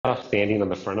off standing on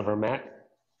the front of our mat,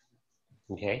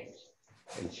 okay?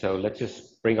 And so let's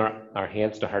just bring our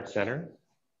hands to heart center.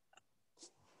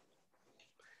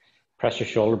 Press your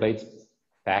shoulder blades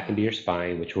back into your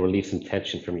spine, which will relieve some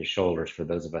tension from your shoulders for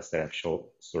those of us that have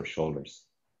sore shoulders.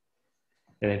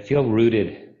 And then feel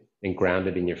rooted and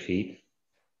grounded in your feet.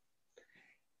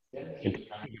 And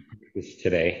practice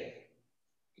today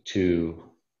to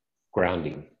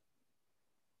grounding.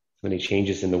 So many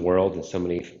changes in the world and so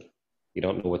many, you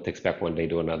don't know what to expect one day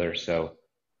to another. So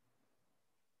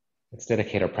let's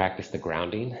dedicate our practice to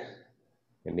grounding.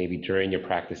 And maybe during your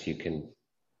practice, you can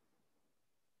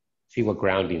see what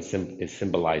grounding is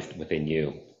symbolized within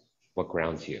you, what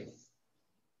grounds you.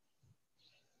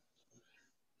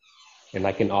 And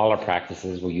like in all our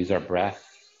practices, we'll use our breath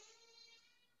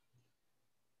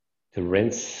to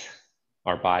rinse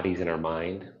our bodies and our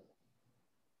mind.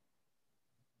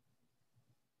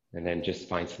 And then just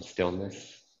find some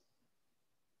stillness,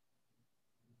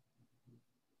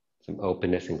 some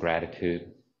openness and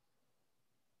gratitude.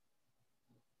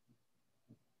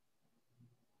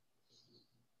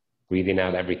 Breathing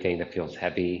out everything that feels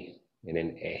heavy and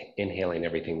inhaling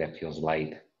everything that feels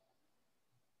light.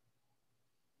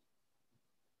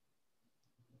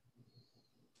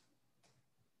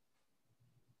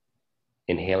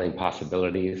 Inhaling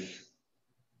possibilities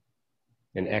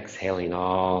and exhaling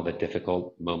all the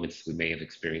difficult moments we may have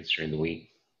experienced during the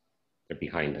week. They're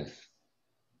behind us.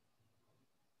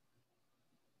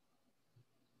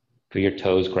 Feel your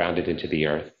toes grounded into the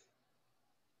earth.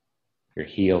 Your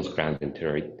heels grounded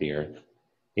into the earth.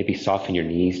 Maybe soften your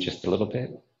knees just a little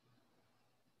bit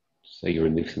so you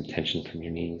remove some tension from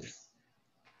your knees.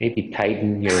 Maybe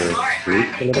tighten your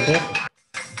glutes a little bit.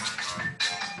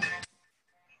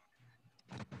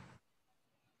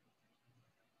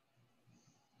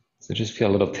 So just feel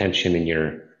a little tension in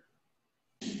your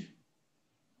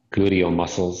gluteal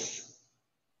muscles.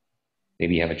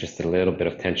 Maybe you have just a little bit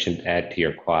of tension to add to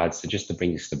your quads, so just to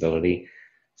bring you stability.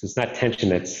 So it's not tension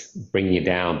that's bringing you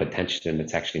down, but tension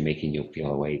that's actually making you feel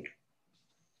awake.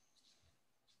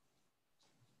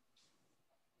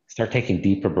 Start taking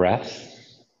deeper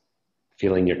breaths,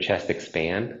 feeling your chest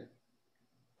expand.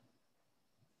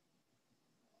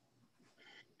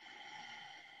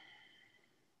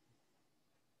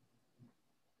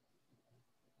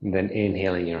 And then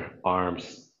inhaling your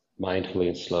arms mindfully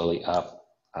and slowly up,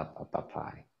 up, up, up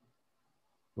high.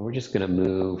 And we're just going to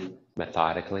move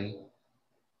methodically.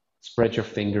 Spread your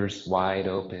fingers wide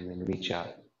open and reach out.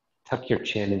 Tuck your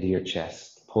chin into your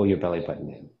chest. Pull your belly button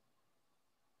in.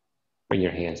 Bring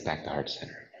your hands back to heart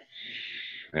center.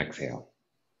 Exhale.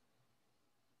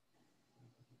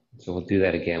 So we'll do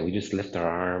that again. We just lift our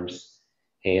arms,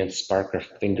 hands, spark our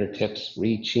fingertips,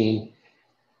 reaching,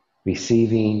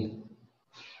 receiving,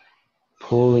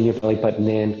 pulling your belly button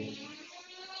in,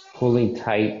 pulling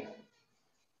tight,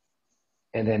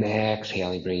 and then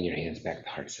exhaling, bringing your hands back to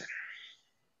heart center.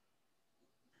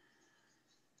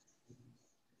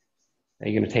 Now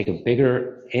you're going to take a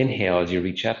bigger inhale as you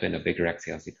reach up and a bigger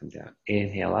exhale as you come down.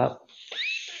 Inhale up.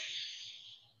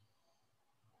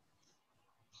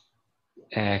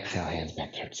 Exhale, hands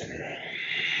back to heart center.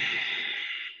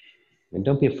 And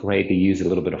don't be afraid to use a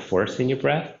little bit of force in your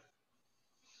breath.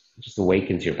 It just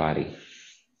awakens your body.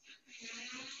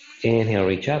 Inhale,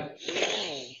 reach up.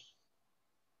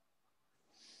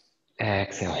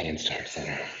 Exhale, hands to heart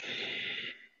center.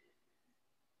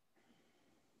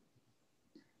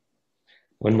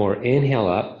 One more, inhale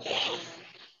up.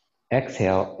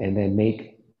 Exhale, and then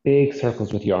make big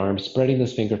circles with your arms, spreading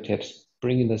those fingertips,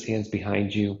 bringing those hands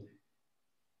behind you.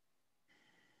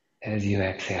 As you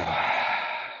exhale,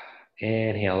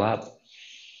 inhale up.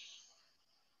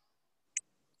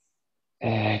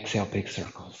 Exhale, big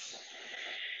circles.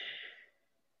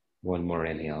 One more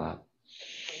inhale up.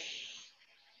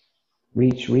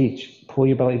 Reach, reach. Pull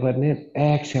your belly button in.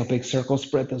 Exhale, big circle.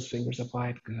 Spread those fingers up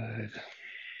wide. Good.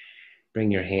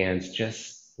 Bring your hands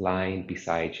just lying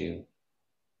beside you.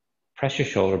 Press your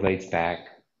shoulder blades back.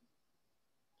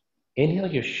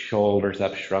 Inhale your shoulders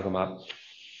up, shrug them up.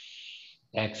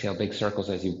 Exhale, big circles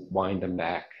as you wind them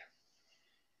back.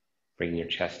 Bring your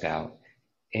chest out.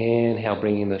 Inhale,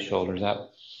 bringing the shoulders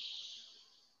up.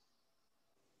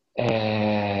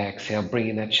 Exhale,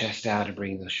 bringing that chest out and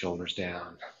bringing those shoulders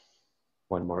down.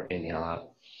 One more inhale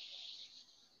up.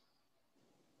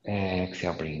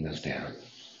 Exhale, bringing those down.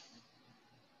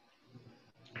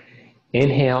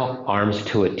 Inhale, arms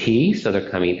to a T, so they're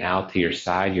coming out to your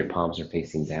side. Your palms are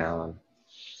facing down.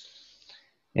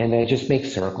 And then just make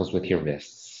circles with your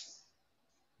wrists.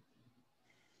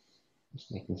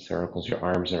 Just making circles. Your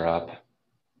arms are up.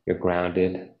 You're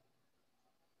grounded.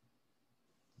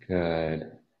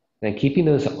 Good. Then keeping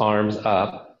those arms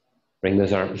up, bring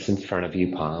those arms in front of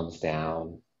you, palms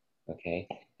down, okay?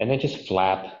 And then just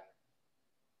flap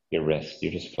your wrist.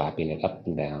 You're just flapping it up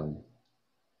and down.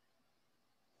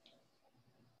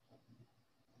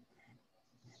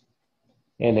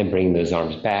 And then bring those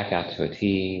arms back out to a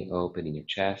T, opening your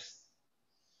chest.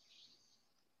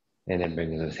 And then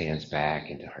bring those hands back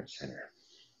into heart center.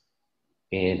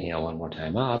 Inhale one more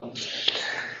time up.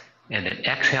 And then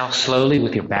exhale slowly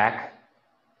with your back.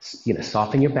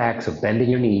 Soften your back, so bending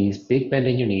your knees, big bend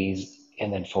in your knees,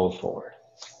 and then fold forward.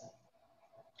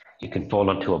 You can fold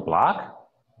onto a block.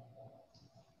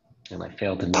 And I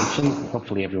failed to mention,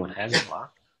 hopefully everyone has a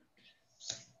block.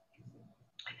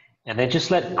 And then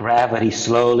just let gravity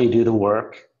slowly do the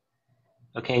work.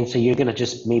 Okay, and so you're gonna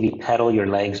just maybe pedal your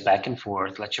legs back and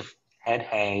forth, let your head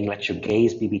hang, let your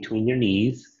gaze be between your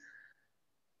knees.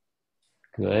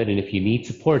 Good, and if you need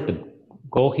support, the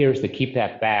goal here is to keep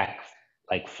that back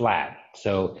like flat.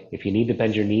 So if you need to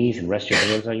bend your knees and rest your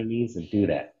hands on your knees, then do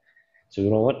that. So we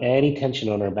don't want any tension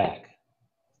on our back.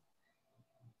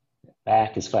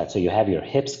 Back is flat, so you have your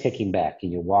hips kicking back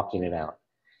and you're walking it out.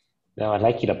 Now I'd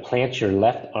like you to plant your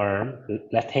left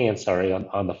hand,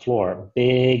 on the floor,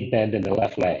 big bend in the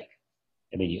left leg,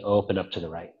 and then you open up to the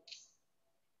right.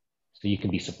 So you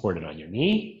can be supported on your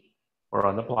knee or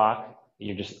on the block, and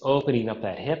you're just opening up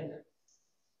that hip.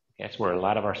 That's where a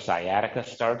lot of our sciatica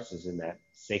starts, is in that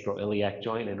sacroiliac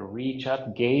joint, and reach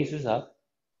up, gaze is up.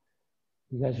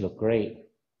 You guys look great.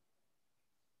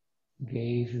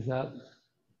 Gaze is up.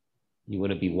 You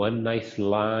want to be one nice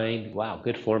line. Wow,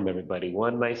 good form, everybody.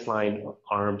 One nice line,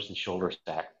 arms and shoulders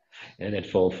back, and then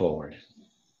fold forward.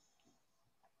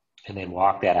 And then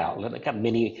walk that out. Like a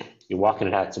mini, you're walking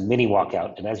it out. It's a mini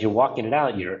walkout. And as you're walking it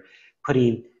out, you're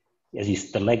putting,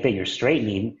 the leg that you're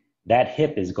straightening, that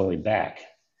hip is going back.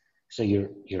 So your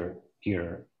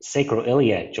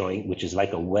sacroiliac joint, which is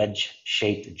like a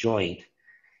wedge-shaped joint,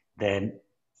 then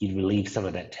you relieve some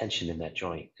of that tension in that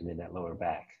joint and in that lower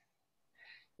back.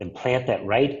 Then plant that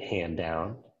right hand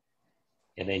down,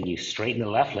 and then you straighten the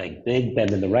left leg, big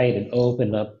bend in the right, and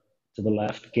open up to the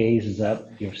left, gaze is up,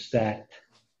 you're stacked.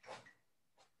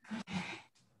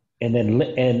 And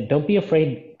then don't be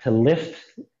afraid to lift,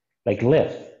 like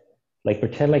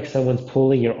pretend like someone's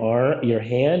pulling your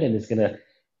hand and is gonna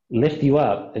lift you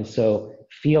up. And so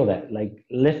feel that, like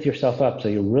lift yourself up so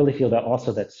you really feel that,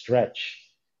 also that stretch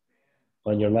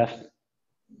on your left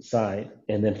side,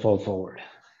 and then fold forward.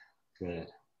 Good.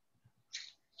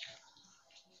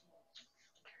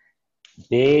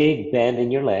 Big bend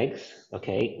in your legs,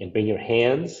 okay? And bring your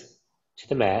hands to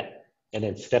the mat, and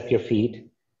then step your feet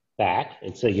back.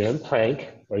 And so you're in plank,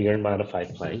 or you're in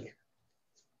modified plank.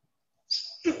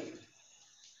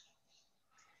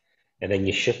 And then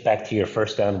you shift back to your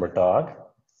first downward dog.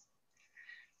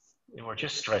 And we're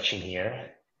just stretching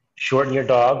here. Shorten your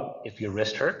dog if your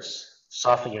wrist hurts.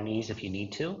 Soften your knees if you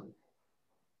need to.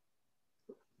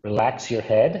 Relax your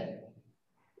head.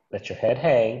 Let your head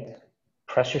hang.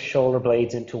 Press your shoulder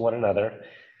blades into one another.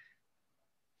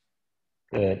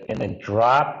 Good. And then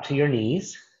drop to your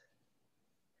knees.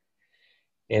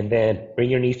 And then bring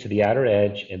your knees to the outer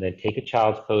edge, and then take a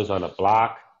child's pose on a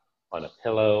block, on a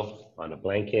pillow, on a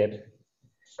blanket,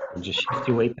 and just shift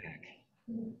your weight back.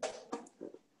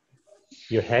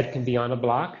 Your head can be on a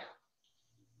block.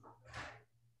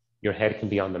 Your head can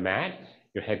be on the mat.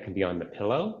 Your head can be on the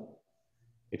pillow.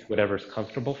 It's whatever's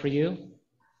comfortable for you.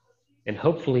 And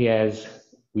hopefully as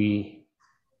we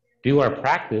do our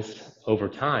practice over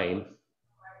time,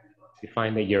 you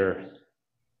find that you're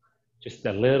just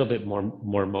a little bit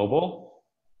more mobile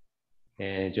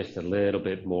and just a little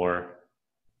bit more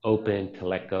open to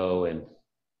let go and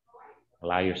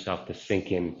allow yourself to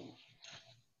sink in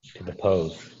to the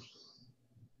pose.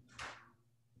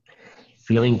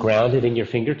 Feeling grounded in your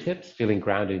fingertips, feeling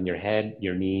grounded in your head,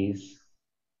 your knees.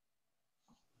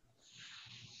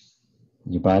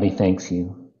 Your body thanks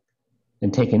you.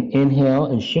 Then take an inhale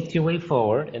and shift your weight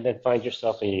forward, and then find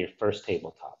yourself in your first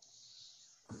tabletop.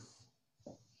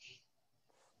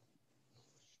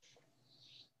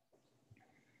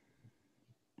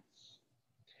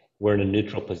 We're in a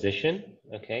neutral position,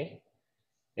 okay?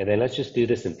 And then let's just do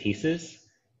this in pieces.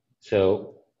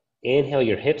 So inhale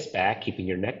your hips back, keeping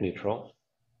your neck neutral.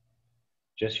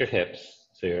 Just your hips,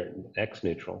 so your neck's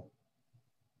neutral.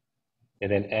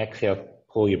 And then exhale,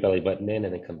 pull your belly button in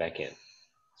and then come back in.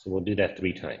 So we'll do that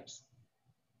 3 times.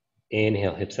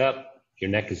 Inhale, hips up, your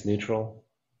neck is neutral.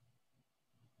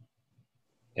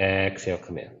 Exhale,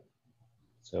 come in.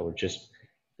 So we're just,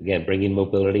 again, bringing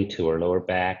mobility to our lower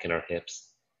back and our hips.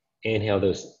 Inhale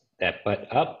that butt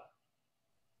up.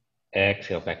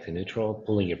 Exhale back to neutral,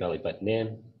 pulling your belly button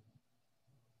in.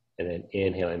 And then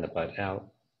inhaling the butt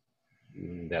out,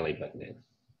 belly button in.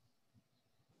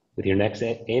 With your next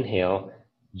inhale,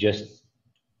 just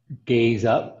gaze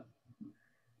up,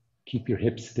 keep your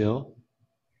hips still,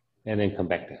 and then come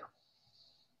back down.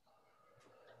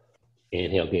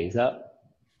 Inhale, gaze up,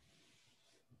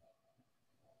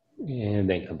 and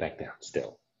then come back down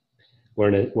still.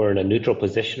 We're in a neutral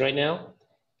position right now.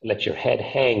 Let your head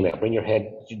hang now. Bring your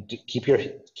head, keep your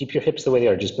hips the way they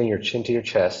are. Just bring your chin to your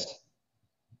chest.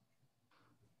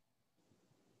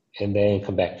 And then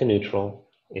come back to neutral.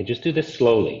 And just do this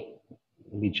slowly.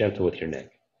 Be gentle with your neck.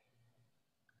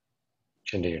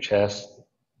 Chin to your chest,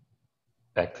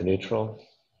 back to neutral.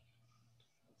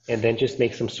 And then just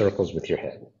make some circles with your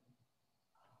head.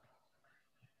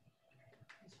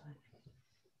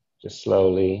 Just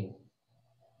slowly.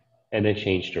 And then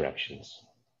change directions.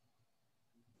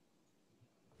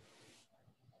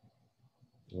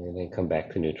 And then come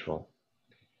back to neutral.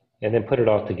 And then put it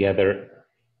all together.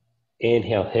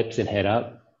 Inhale, hips and head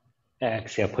up.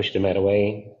 Exhale, push the mat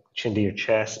away. Chin to your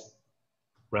chest.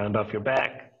 Round off your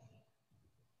back.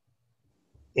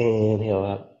 Inhale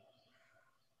up.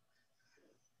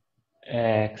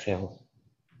 Exhale.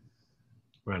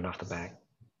 Round off the back.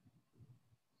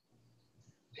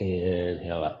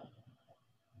 Inhale up.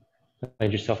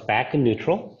 Find yourself back in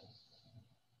neutral.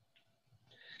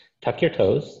 Tuck your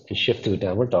toes and shift to a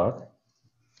downward dog.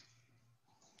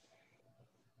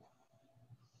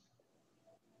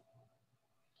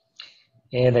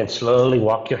 And then slowly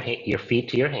walk your feet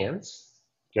to your hands.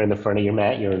 You're in the front of your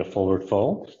mat, you're in a forward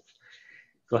fold.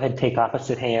 Go ahead and take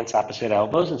opposite hands, opposite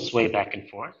elbows, and sway back and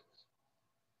forth.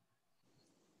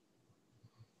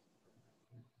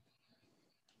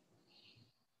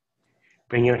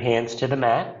 Bring your hands to the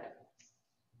mat.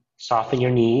 Soften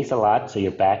your knees a lot so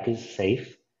your back is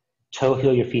safe. Toe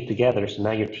heel your feet together, so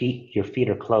now your feet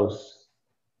are close.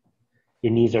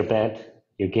 Your knees are bent,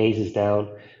 your gaze is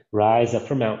down. Rise up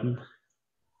for mountain.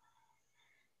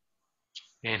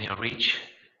 Inhale, reach.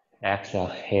 Exhale,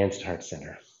 hands to heart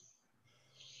center.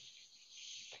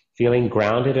 Feeling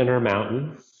grounded in our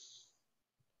mountain,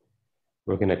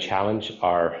 we're going to challenge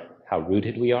how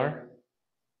rooted we are.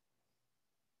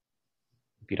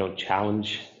 If you don't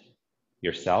challenge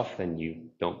yourself, then you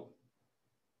don't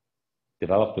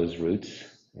develop those roots,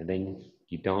 and then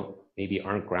you maybe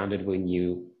aren't grounded when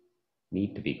you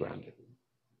need to be grounded.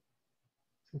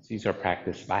 Let's use our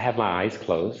practice. I have my eyes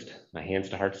closed, my hands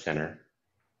to heart center,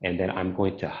 and then I'm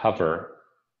going to hover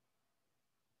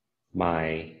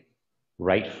my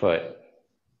right foot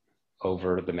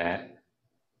over the mat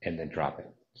and then drop it.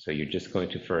 So you're just going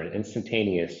to, for an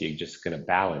instantaneous, you're just going to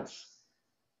balance.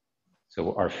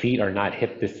 So our feet are not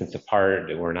hip distance apart.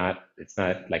 It's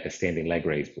not like a standing leg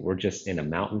raise, but we're just in a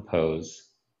mountain pose.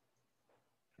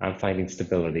 I'm finding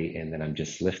stability, and then I'm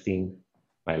just lifting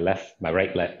my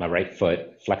right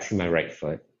foot, flexing my right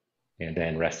foot, and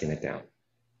then resting it down.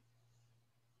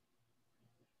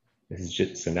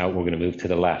 So now we're going to move to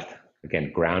the left.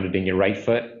 Again, grounded in your right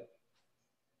foot,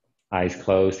 eyes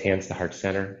closed, hands to heart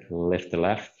center, lift the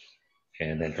left,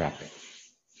 and then drop it.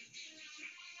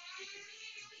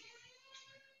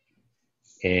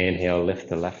 Inhale, lift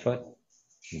the left foot,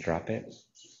 and drop it.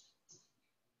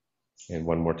 And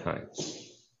one more time.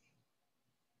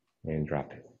 And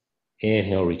drop it.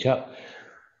 Inhale, reach up,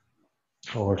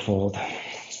 forward fold.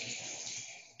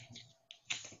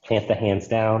 Plant the hands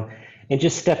down, and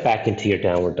just step back into your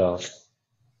downward dog.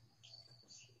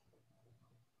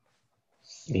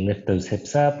 Lift those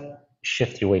hips up,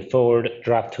 shift your weight forward,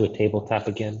 drop to a tabletop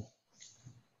again.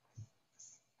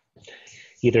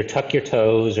 Either tuck your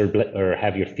toes or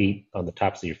have your feet on the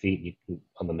tops of your feet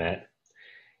on the mat.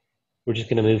 We're just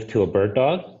going to move to a bird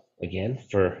dog again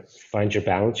find your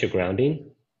balance, your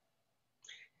grounding.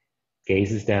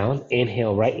 Gaze is down.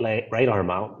 Inhale, right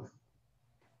arm out,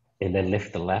 and then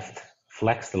lift the left,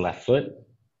 flex the left foot.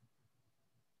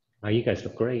 Wow, you guys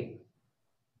look great.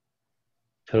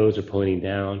 Toes are pointing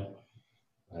down.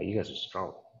 Wow, you guys are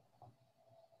strong.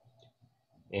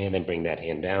 And then bring that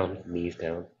hand down, knees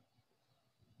down.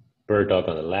 Bird dog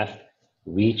on the left.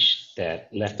 Reach that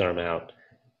left arm out,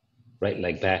 right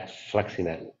leg back, flexing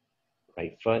that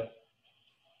right foot.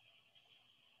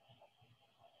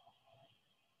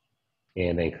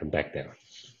 And then come back down.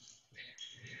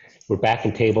 We're back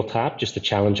in tabletop just to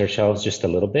challenge ourselves just a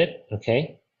little bit,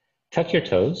 okay? Tuck your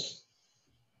toes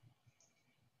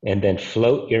and then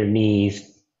float your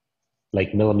knees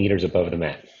like millimeters above the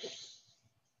mat.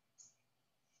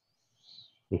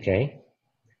 Okay?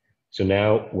 So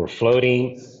now we're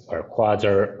floating, our quads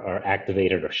are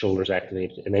activated, our shoulders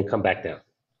activated, and then come back down.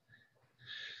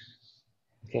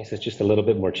 Okay, so it's just a little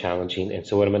bit more challenging. And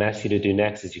so what I'm going to ask you to do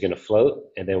next is you're going to float,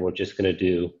 and then we're just going to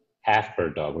do half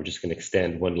bird dog. We're just going to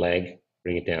extend one leg,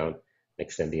 bring it down, and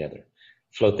extend the other.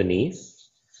 Float the knees,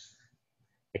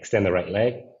 extend the right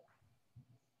leg,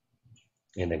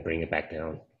 and then bring it back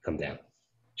down, come down.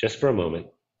 Just for a moment,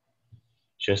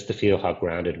 just to feel how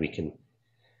grounded we can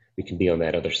be on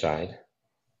that other side.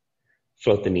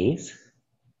 Float the knees,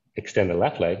 extend the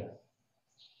left leg,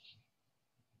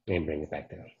 and bring it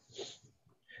back down.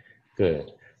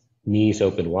 Good. Knees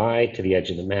open wide to the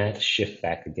edge of the mat. Shift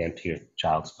back again to your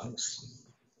child's pose.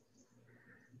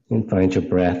 And find your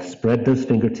breath. Spread those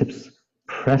fingertips.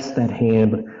 Press that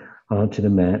hand onto the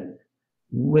mat.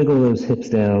 Wiggle those hips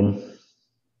down.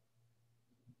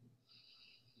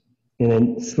 And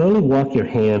then slowly walk your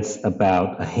hands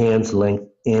about a hand's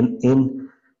length in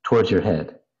towards your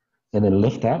head. And then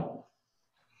lift up.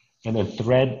 And then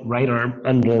thread right arm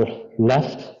under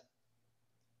left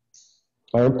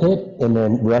armpit, and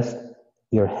then rest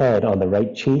your head on the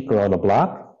right cheek or on a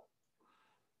block.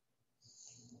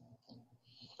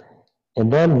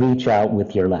 And then reach out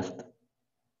with your left.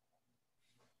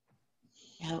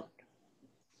 Out.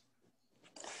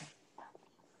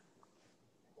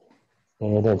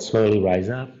 And then slowly rise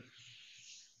up.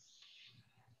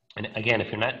 And again,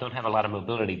 if you don't have a lot of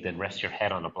mobility, then rest your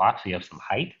head on a block so you have some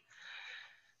height.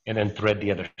 And then thread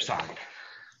the other side.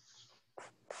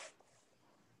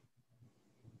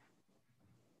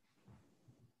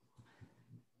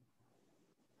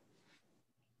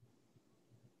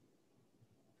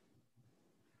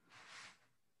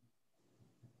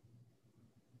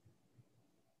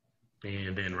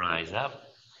 And then rise up.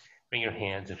 Bring your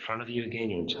hands in front of you again.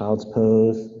 You're in child's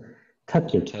pose.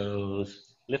 Tuck your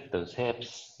toes. Lift those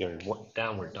hips. You're in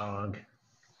downward dog.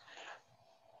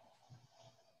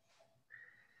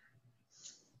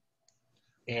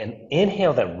 And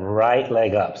inhale that right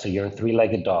leg up. So you're in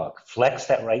three-legged dog. Flex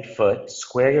that right foot.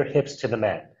 Square your hips to the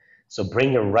mat. So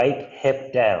bring your right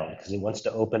hip down because it wants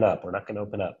to open up. We're not going to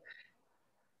open up.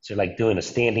 So you're like doing a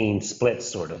standing split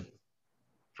sort of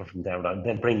from down dog.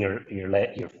 Then bring your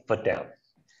foot down.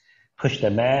 Push the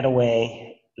mat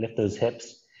away. Lift those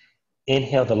hips.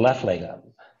 Inhale the left leg up.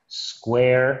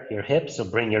 Square your hips. So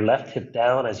bring your left hip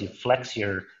down as you flex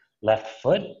your left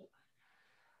foot.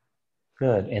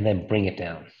 Good. And then bring it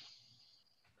down.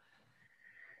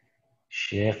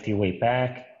 Shift your weight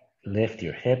back. Lift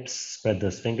your hips. Spread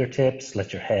those fingertips.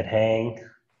 Let your head hang.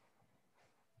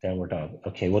 Downward dog.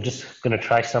 Okay, we're just going to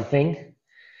try something.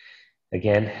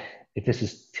 Again, if this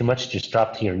is too much, just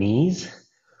drop to your knees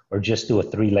or just do a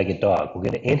three-legged dog. We're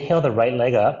going to inhale the right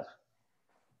leg up.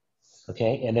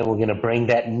 Okay, and then we're going to bring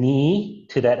that knee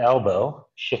to that elbow,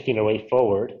 shifting our weight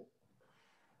forward,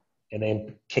 and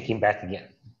then kicking back again.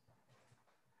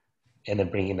 And then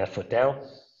bringing that foot down,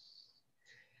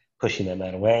 pushing that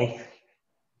mat away.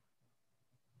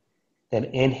 Then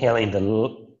inhaling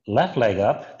the left leg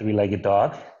up, three-legged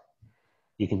dog.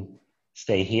 You can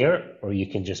stay here, or you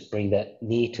can just bring that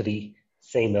knee to the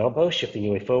same elbow, shifting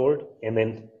your way forward, and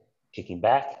then kicking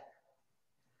back,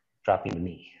 dropping the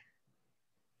knee.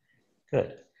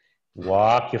 Good.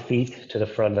 Walk your feet to the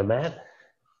front of the mat.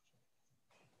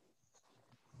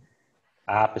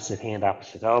 Opposite hand,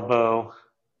 opposite elbow.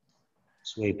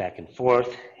 Sway back and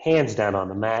forth. Hands down on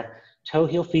the mat. Toe,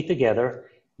 heel, feet together.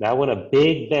 Now I want a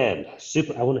big bend.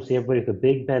 I want to see everybody with a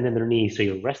big bend in their knees. So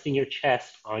you're resting your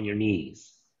chest on your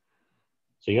knees.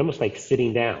 So you're almost like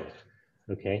sitting down.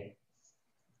 Okay?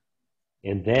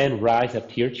 And then rise up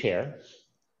to your chair.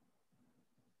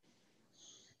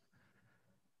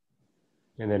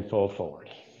 And then fold forward.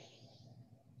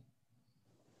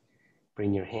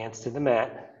 Bring your hands to the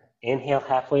mat. Inhale,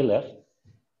 halfway lift.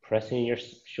 Pressing your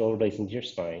shoulder blades into your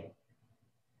spine.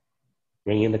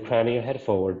 Bringing the crown of your head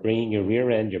forward. Bringing your rear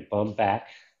end, your bum back.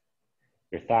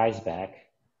 Your thighs back.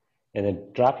 And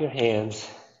then drop your hands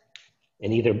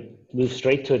and either move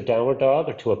straight to a downward dog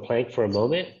or to a plank for a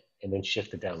moment. And then shift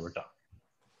to downward dog.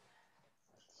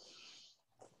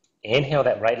 Inhale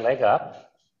that right leg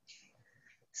up.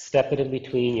 Step it in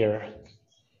between your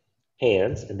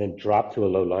hands and then drop to a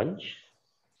low lunge.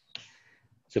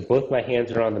 So both my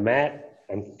hands are on the mat.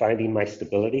 I'm finding my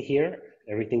stability here.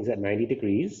 Everything's at 90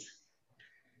 degrees.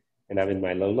 And I'm in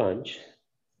my low lunge.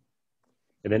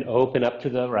 And then open up to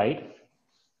the right.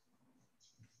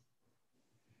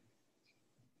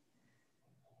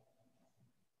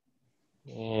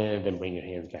 And then bring your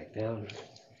hands back down.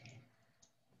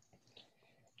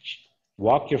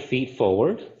 Walk your feet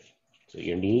forward. So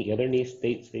your other knee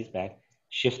stays back.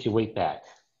 Shift your weight back.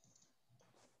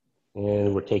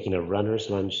 And we're taking a runner's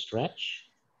lunge stretch.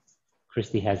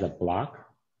 Christy has a block.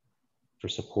 For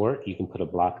support, you can put a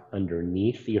block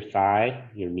underneath your thigh,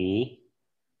 your knee,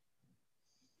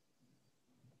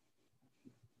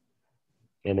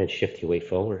 and then shift your weight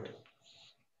forward.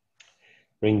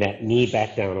 Bring that knee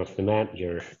back down off the mat.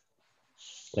 You're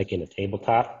like in a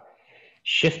tabletop.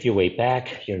 Shift your weight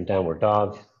back. You're in downward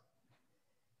dog.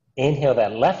 Inhale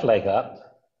that left leg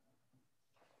up,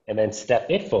 and then step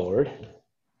it forward,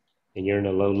 and you're in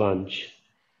a low lunge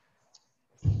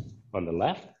on the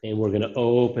left, and we're going to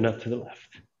open up to the left.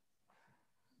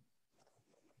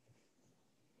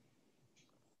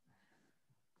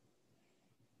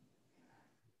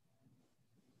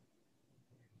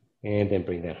 And then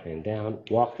bring that hand down,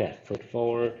 walk that foot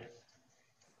forward,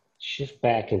 shift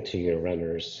back into your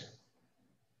runner's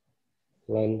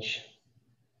lunge.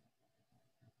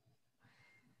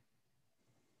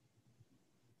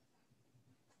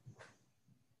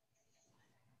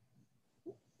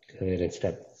 Good,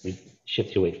 and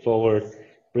shift your weight forward,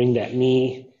 bring that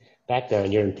knee back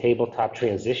down. You're in tabletop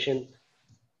transition,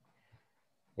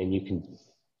 and you can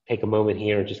take a moment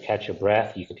here and just catch your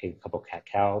breath. You can take a couple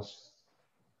cat-cows.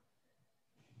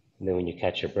 And then when you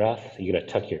catch your breath, you're going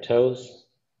to tuck your toes,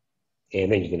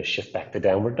 and then you're going to shift back to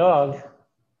downward dog.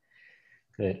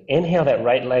 Good. Inhale that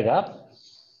right leg up.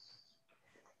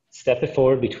 Step it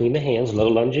forward between the hands, low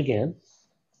lunge again,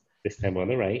 this time on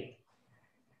the right.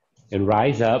 And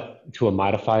rise up to a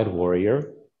modified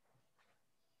warrior.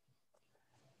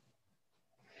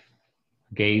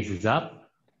 Gaze is up.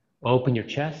 Open your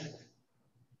chest.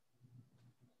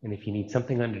 And if you need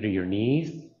something under your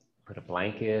knees, put a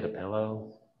blanket, a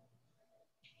pillow.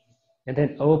 And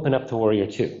then open up to warrior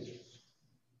two.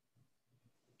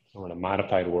 So we're in a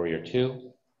modified warrior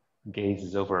two. Gaze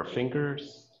is over our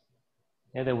fingers.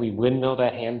 And then we windmill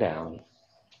that hand down.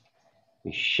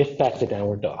 We shift back to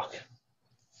downward dog.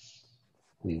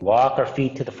 We walk our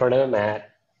feet to the front of the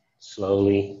mat,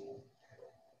 slowly.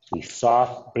 We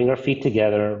bring our feet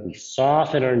together. We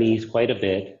soften our knees quite a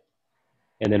bit,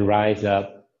 and then rise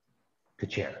up to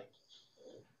chair.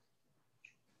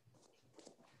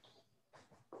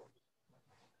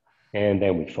 And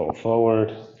then we fold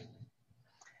forward,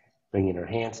 bringing our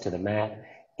hands to the mat.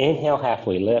 Inhale,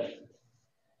 halfway lift.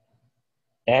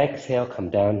 Exhale, come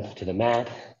down to the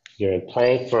mat. You're in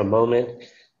plank for a moment,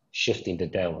 shifting to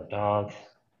downward dog.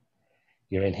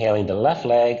 You're inhaling the left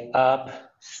leg up,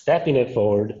 stepping it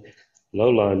forward, low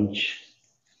lunge,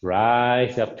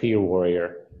 rise up to your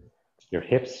warrior. Your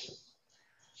hips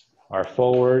are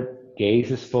forward,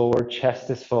 gaze is forward, chest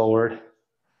is forward,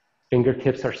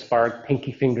 fingertips are sparked,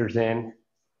 pinky fingers in,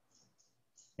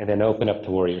 and then open up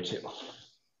to warrior two.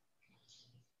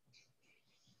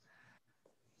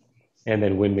 And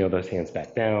then windmill those hands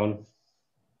back down,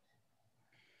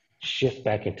 shift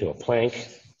back into a plank,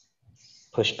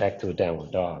 push back to a downward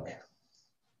dog.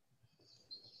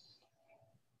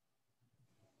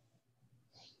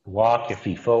 Walk your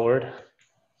feet forward.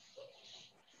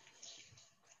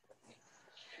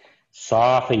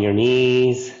 Soften your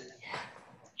knees,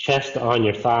 chest on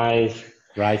your thighs,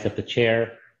 rise up the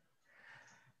chair.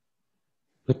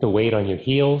 Put the weight on your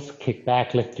heels, kick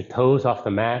back, lift your toes off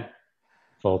the mat,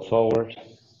 fold forward.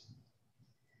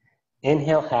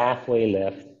 Inhale, halfway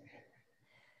lift.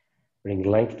 Bring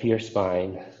length to your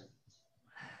spine.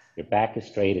 Your back is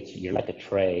straight, you're like a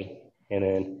tray. And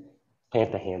then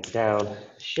plant the hands down,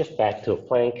 shift back to a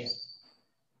plank,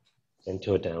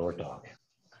 into a downward dog.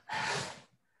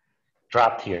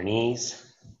 Drop to your knees,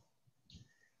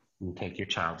 and take your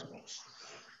child's pose.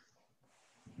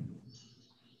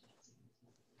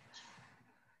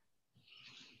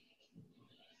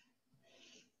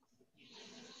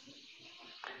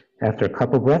 After a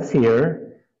couple breaths here,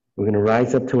 we're going to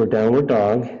rise up to a downward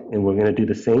dog, and we're going to do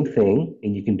the same thing.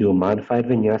 And you can do a modified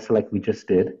vinyasa like we just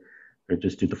did, or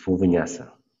just do the full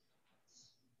vinyasa.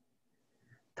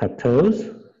 Tuck toes,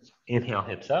 inhale,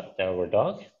 hips up, downward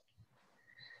dog.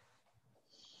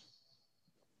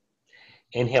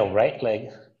 Inhale, right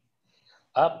leg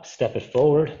up, step it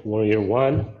forward, warrior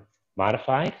one,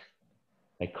 modified,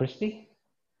 like Christy,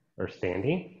 or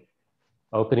standing.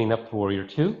 Opening up to warrior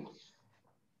two.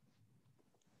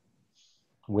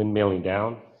 Windmilling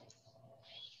down.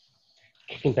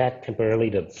 Kicking back temporarily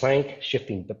to plank,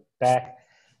 shifting back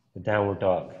to downward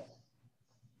dog.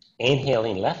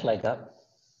 Inhaling left leg up.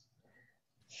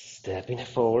 Stepping it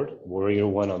forward, warrior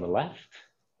one on the left.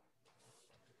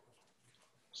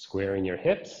 Squaring your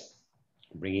hips,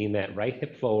 bringing that right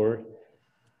hip forward,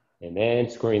 and then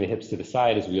squaring the hips to the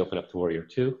side as we open up to warrior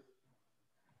two.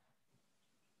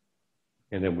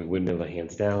 And then we windmill the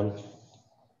hands down.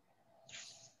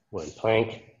 We're in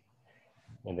plank,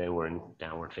 and then we're in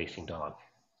downward facing dog.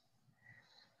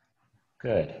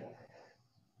 Good.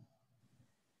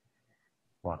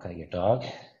 Walk out your dog.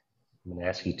 I'm going to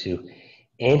ask you to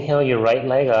inhale your right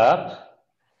leg up.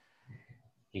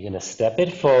 You're going to step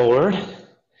it forward.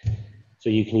 So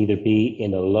you can either be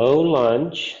in a low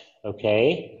lunge,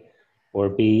 okay, or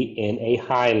be in a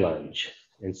high lunge.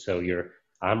 And so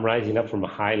I'm rising up from a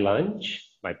high lunge.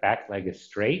 My back leg is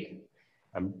straight.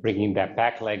 I'm bringing that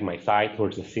back leg, my thigh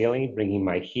towards the ceiling, bringing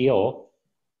my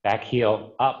back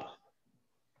heel up.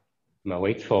 My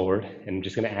weight's forward. And I'm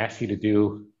just going to ask you to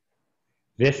do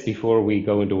this before we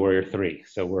go into warrior three.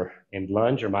 So we're in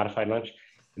lunge or modified lunge,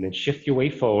 and then shift your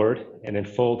weight forward and then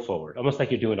fold forward, almost like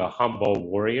you're doing a humble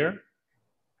warrior.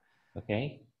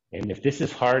 Okay? And if this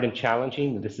is hard and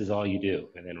challenging, this is all you do,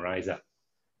 and then rise up.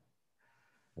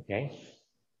 Okay?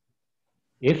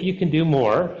 If you can do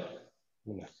more,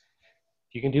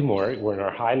 we're in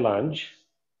our high lunge.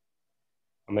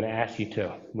 I'm going to ask you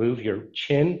to move your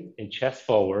chin and chest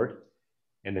forward,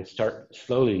 and then start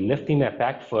slowly lifting that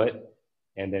back foot,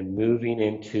 and then moving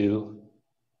into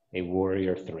a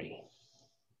warrior three.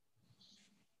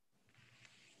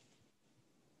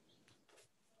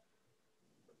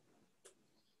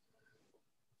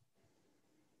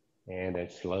 And then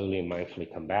slowly and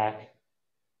mindfully come back.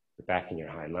 You're back in your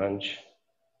high lunge.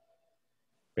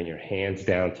 Bring your hands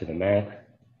down to the mat.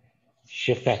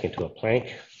 Shift back into a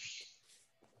plank.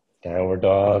 Downward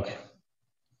dog.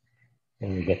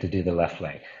 And we get to do the left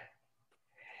leg.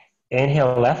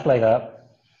 Inhale, left leg up.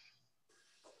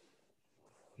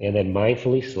 And then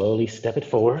mindfully, slowly step it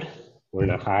forward. We're in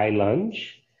a high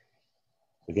lunge.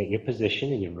 You get your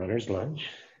position in your runner's lunge.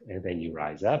 And then you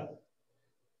rise up.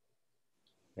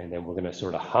 And then we're going to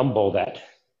sort of humble that.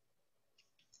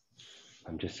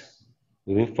 I'm just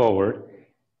moving forward.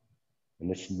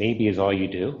 And this maybe is all you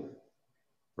do.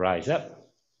 Rise up.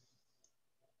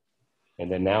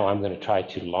 And then now I'm going to try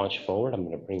to launch forward. I'm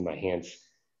going to bring my hands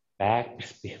back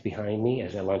behind me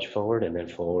as I launch forward, and then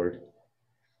forward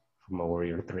from a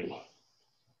warrior three.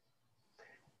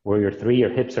 Warrior three,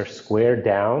 your hips are squared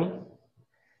down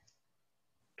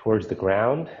towards the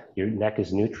ground. Your neck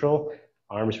is neutral,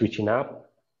 arms reaching up.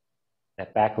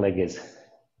 That back leg is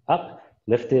up,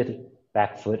 lifted,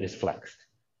 back foot is flexed.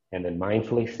 And then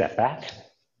mindfully step back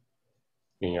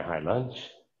in your high lunge.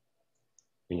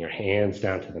 Bring your hands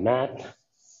down to the mat.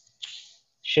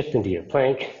 Shift into your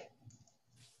plank.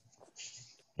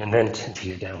 And then into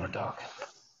your downward dog.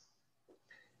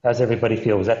 How's everybody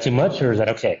feel? Was that too much or is that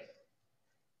okay?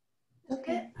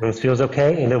 Okay. This feels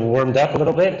okay? And it warmed up a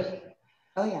little bit?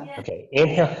 Oh, yeah. Okay,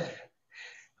 inhale.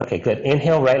 Okay, good.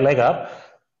 Inhale, right leg up.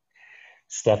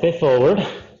 Step it forward.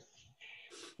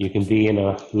 You can be in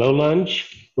a low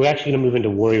lunge. We're actually going to move into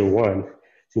warrior one.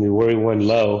 It's going to be warrior one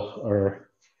low or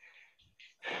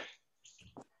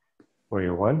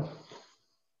warrior one.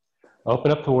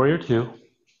 Open up to warrior two.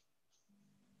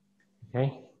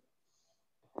 Okay.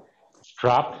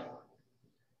 Drop.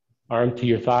 Arm to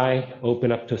your thigh.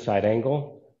 Open up to a side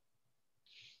angle.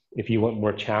 If you want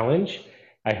more challenge,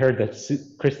 I heard that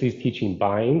Christy's teaching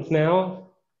binds now.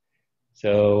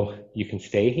 So you can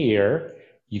stay here.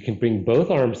 You can bring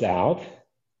both arms out.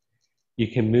 You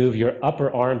can move your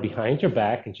upper arm behind your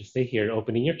back and just stay here,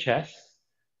 opening your chest.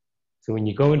 So when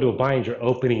you go into a bind, you're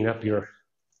opening up your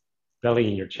belly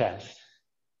and your chest.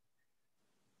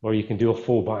 Or you can do a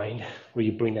full bind where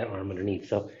you bring that arm underneath.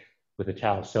 So with a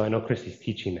towel. So I know Christy's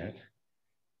teaching that.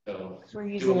 So we're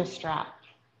using a strap.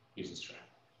 Use a strap.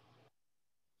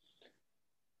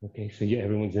 Okay, so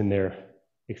everyone's in their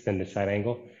extended side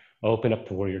angle. Open up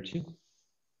to warrior two.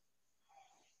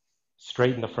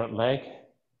 Straighten the front leg.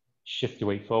 Shift your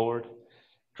weight forward.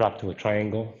 Drop to a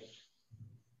triangle.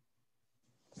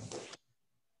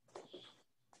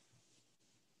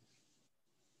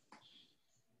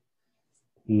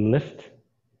 Lift,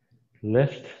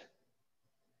 lift,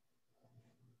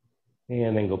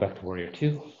 and then go back to warrior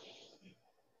two.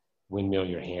 Windmill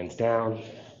your hands down.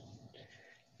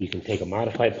 You can take a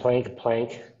modified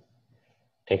plank.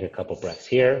 Take a couple breaths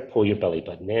here. Pull your belly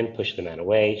button in, push the mat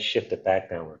away, shift it back,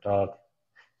 downward dog.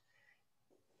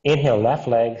 Inhale, left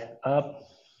leg up,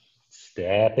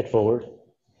 step it forward.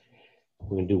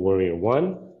 We're gonna do warrior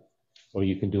one, or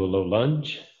you can do a low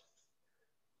lunge,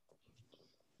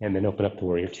 and then open up to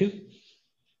warrior two.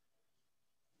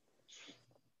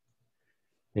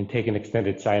 Then take an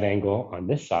extended side angle on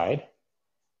this side,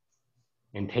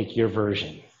 and take your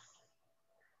version.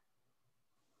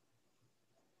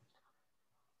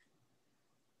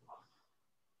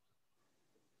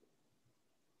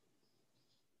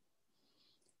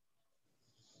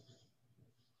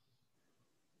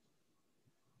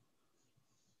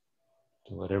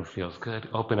 Whatever feels good.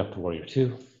 Open up to warrior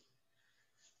two.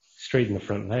 Straighten the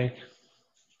front leg.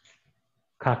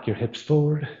 Cock your hips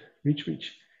forward. reach,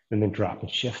 reach. And then drop and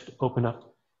shift, open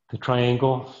up the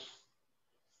triangle.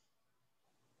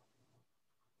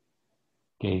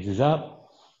 Gaze is up.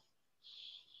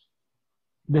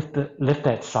 Lift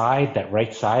that side, that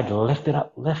right side, lift it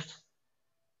up, lift.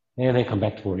 And then come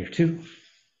back to warrior two.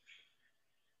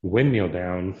 Windmill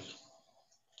down.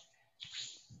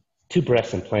 2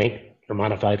 breaths in plank or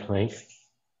modified plank.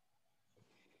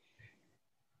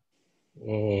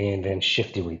 And then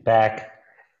shift your weight back.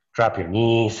 Drop your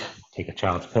knees, take a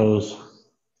child's pose.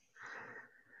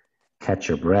 Catch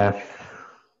your breath.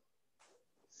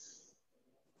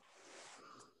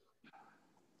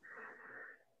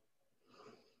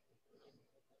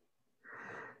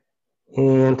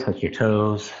 And tuck your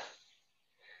toes.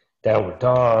 Downward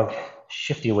dog.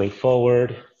 Shift your weight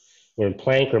forward. We're in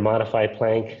plank or modified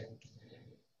plank.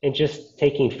 And just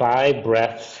taking 5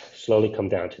 breaths, slowly come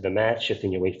down to the mat,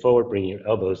 shifting your weight forward, bringing your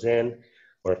elbows in.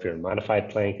 Or if you're in modified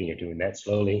plank and you're doing that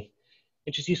slowly,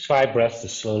 and just use 5 breaths to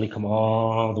slowly come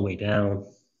all the way down.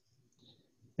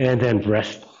 And then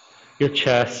rest your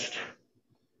chest,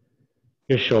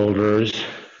 your shoulders,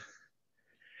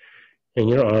 and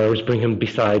your arms. Bring them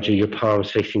beside you, your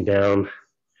palms facing down.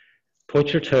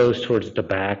 Point your toes towards the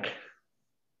back.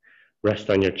 Rest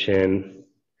on your chin.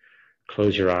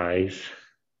 Close your eyes.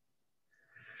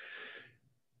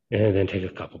 And then take a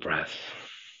couple breaths.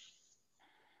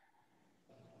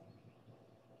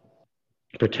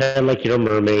 Pretend like you're a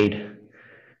mermaid.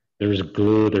 There's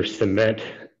glue, there's cement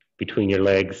between your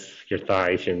legs, your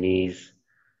thighs, your knees,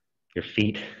 your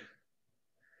feet.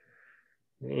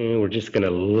 And we're just going to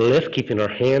lift, keeping our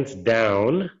hands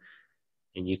down.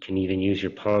 And you can even use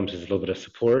your palms as a little bit of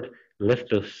support. Lift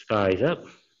those thighs up.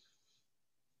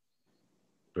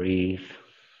 Breathe.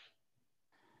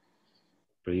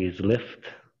 Breathe, lift,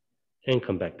 and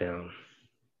come back down.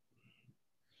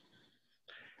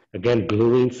 Again,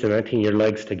 gluing, cementing your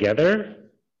legs together,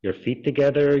 your feet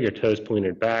together, your toes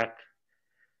pointed back.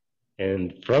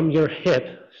 And from your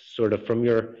hip, sort of from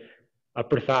your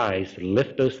upper thighs,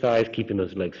 lift those thighs, keeping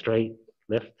those legs straight.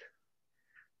 Lift,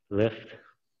 lift,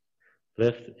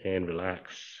 lift, and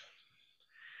relax.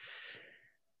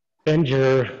 Bend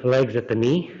your legs at the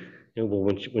knee, and we'll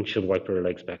windshield wiper your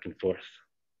legs back and forth.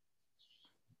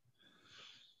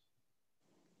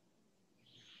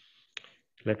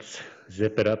 Let's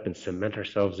zip it up and cement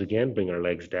ourselves again. Bring our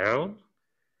legs down.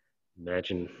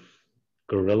 Imagine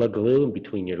gorilla glue in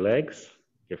between your legs,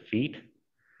 your feet.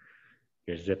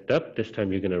 You're zipped up. This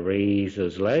time you're going to raise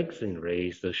those legs and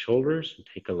raise those shoulders and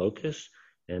take a locust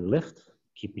and lift,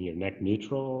 keeping your neck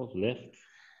neutral. Lift,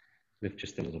 lift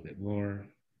just a little bit more,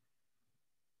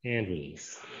 and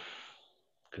release.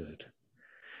 Good.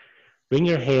 Bring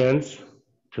your hands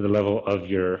to the level of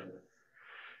your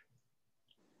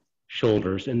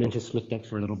shoulders and then just lift up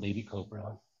for a little baby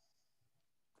cobra.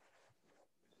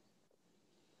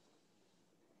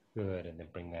 Good, and then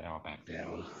bring that all back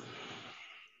down.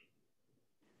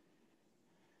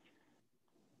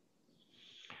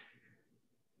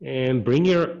 And bring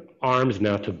your arms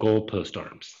now to goalpost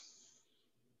arms.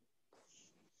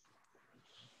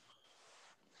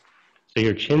 So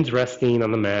your chin's resting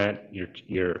on the mat,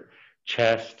 your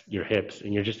chest, your hips,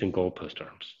 and you're just in goalpost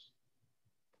arms.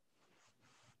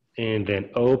 And then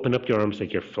open up your arms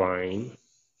like you're flying.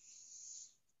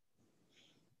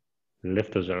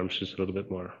 Lift those arms just a little bit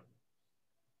more.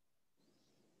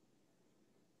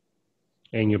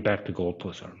 And you're back to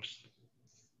goalpost arms.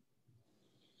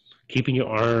 Keeping your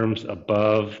arms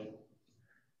above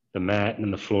the mat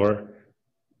and the floor.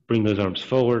 Bring those arms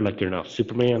forward like you're now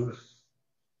Superman.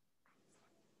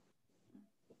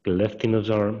 Lifting those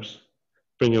arms.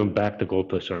 Bring them back to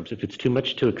goalpost arms. If it's too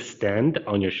much to extend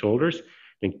on your shoulders,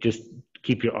 then just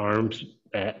keep your arms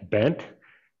bent,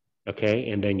 okay?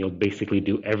 And then you'll basically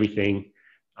do everything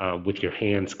with your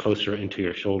hands closer into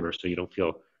your shoulders so you don't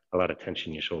feel a lot of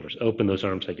tension in your shoulders. Open those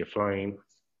arms like you're flying.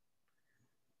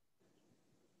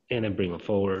 And then bring them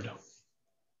forward.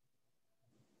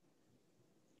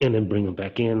 And then bring them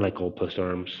back in like goalpost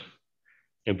arms.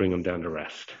 And bring them down to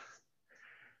rest.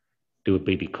 Do a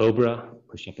baby cobra.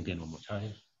 Push up again one more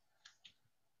time.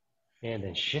 And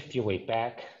then shift your weight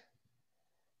back.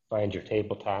 Find your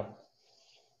tabletop.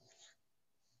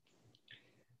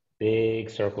 Big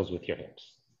circles with your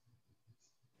hips.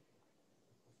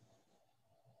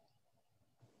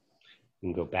 You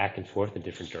can go back and forth in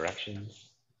different directions.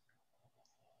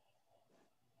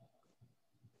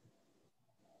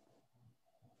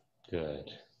 Good.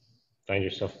 Find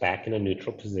yourself back in a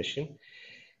neutral position.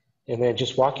 And then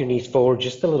just walk your knees forward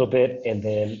just a little bit and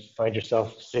then find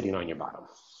yourself sitting on your bottom.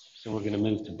 So we're going to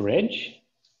move to bridge.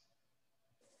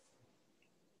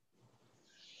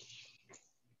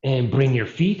 And bring your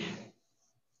feet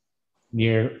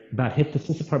You're about hip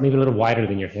distance apart, maybe a little wider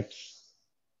than your hips.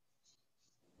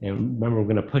 And remember,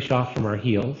 we're going to push off from our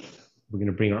heels. We're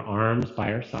going to bring our arms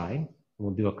by our side.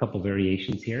 We'll do a couple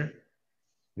variations here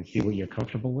and see what you're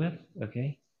comfortable with,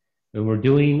 okay? When we're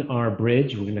doing our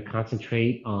bridge, we're going to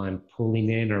concentrate on pulling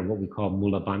in, or what we call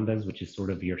mula bandhas, which is sort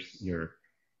of your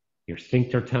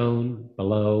sphincter tone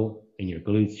below, and your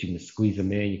glutes. You can squeeze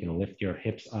them in. You can lift your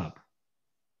hips up,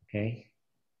 okay?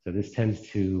 So this tends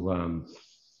to,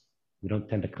 we don't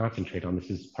tend to concentrate on. This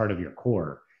is part of your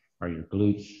core, or your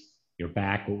glutes, your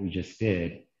back, what we just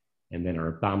did, and then our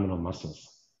abdominal muscles.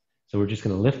 So we're just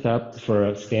going to lift up for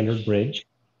a standard bridge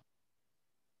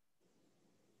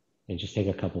and just take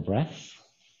a couple breaths.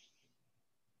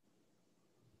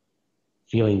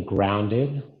 Feeling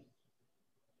grounded.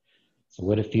 So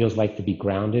what it feels like to be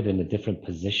grounded in a different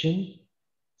position.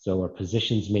 So our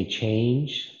positions may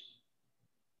change.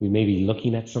 We may be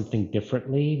looking at something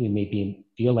differently. We may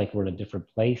feel like we're in a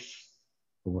different place,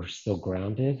 but we're still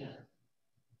grounded.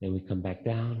 Then we come back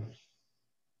down.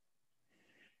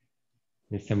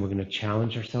 This time we're going to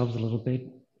challenge ourselves a little bit,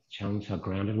 challenge how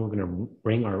grounded. We're going to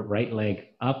bring our right leg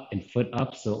up and foot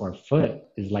up, so our foot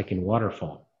is like in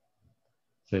waterfall.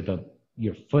 So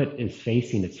your foot is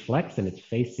facing, it's flexed and it's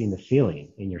facing the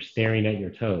ceiling, and you're staring at your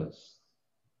toes.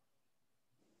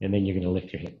 And then you're going to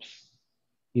lift your hips,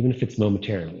 even if it's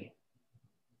momentarily.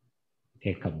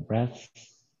 Take a couple breaths,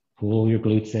 pull your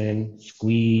glutes in,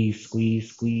 squeeze, squeeze,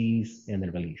 squeeze, and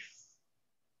then release.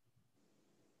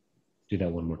 Do that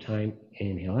one more time.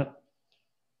 Inhale up.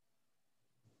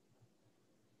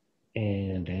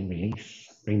 And then release.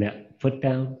 Bring that foot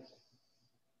down.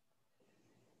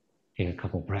 Take a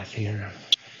couple breaths here.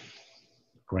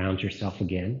 Ground yourself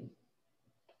again.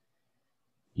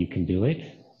 You can do it.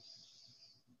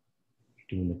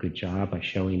 You're doing a good job by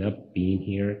showing up, being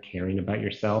here, caring about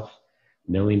yourself,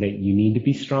 knowing that you need to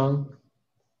be strong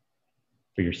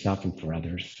for yourself and for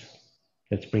others.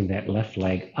 Let's bring that left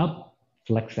leg up.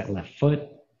 Flex that left foot.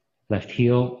 Left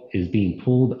heel is being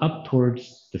pulled up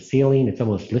towards the ceiling. It's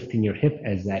almost lifting your hip.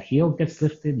 As that heel gets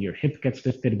lifted, your hip gets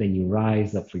lifted, and then you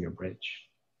rise up for your bridge.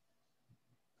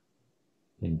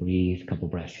 And breathe, a couple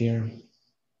breaths here.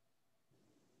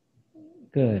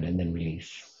 Good, and then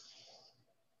release.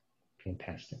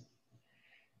 Fantastic.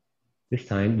 This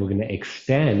time we're going to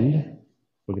extend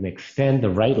the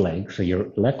right leg. So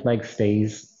your left leg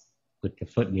stays with the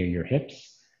foot near your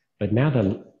hips, but now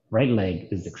the right leg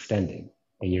is extending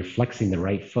and you're flexing the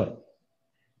right foot.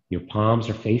 Your palms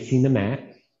are facing the mat,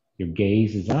 your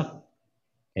gaze is up,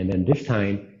 and then this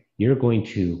time you're going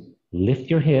to lift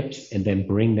your hips and then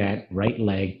bring that right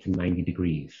leg to 90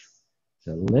 degrees.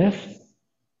 So lift,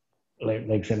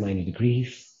 legs at 90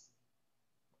 degrees.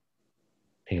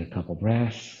 Take a couple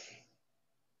breaths,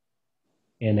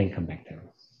 and then come back down.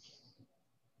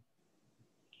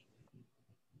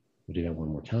 We'll do that one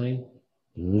more time.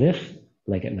 Lift,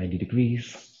 leg at 90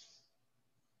 degrees.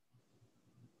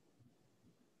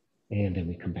 And then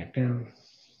we come back down.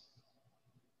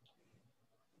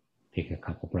 Take a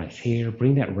couple breaths here.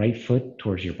 Bring that right foot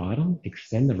towards your bottom.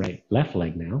 Extend the left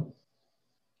leg now.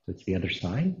 So it's the other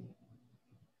side.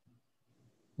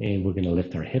 And we're going to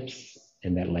lift our hips,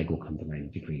 and that leg will come to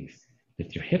 90 degrees.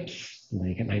 Lift your hips,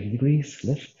 leg at 90 degrees.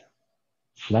 Lift.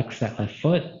 Flex that left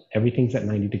foot. Everything's at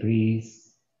 90 degrees.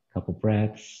 Couple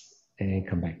breaths, and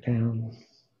come back down.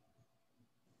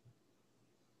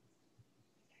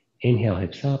 Inhale,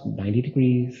 hips up, 90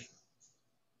 degrees.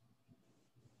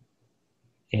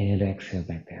 And exhale,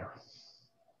 back down.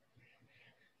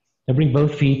 Now bring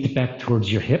both feet back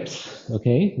towards your hips,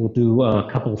 okay? We'll do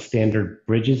a couple standard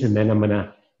bridges, and then I'm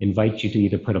gonna invite you to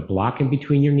either put a block in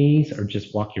between your knees or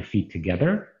just walk your feet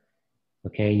together,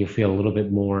 okay? You'll feel a little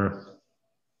bit more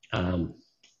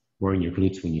in your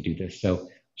glutes when you do this. So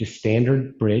just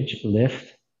standard bridge,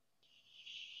 lift.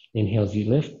 Inhale as you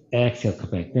lift, exhale, come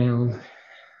back down.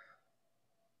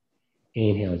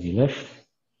 Inhale as you lift.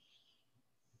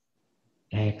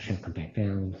 Exhale, come back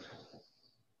down.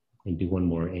 And do one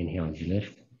more. Inhale as you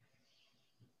lift.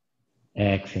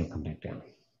 Exhale, come back down.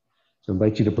 So I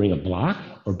invite you to bring a block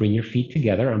or bring your feet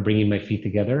together. I'm bringing my feet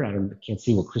together. I can't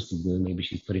see what Kristen's doing. Maybe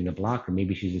she's putting a block, or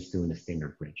maybe she's just doing a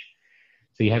standard bridge.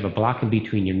 So you have a block in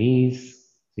between your knees.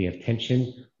 So you have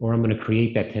tension, or I'm going to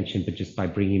create that tension, but just by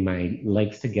bringing my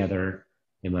legs together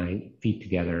and my feet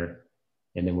together.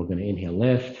 And then we're going to inhale,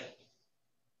 lift.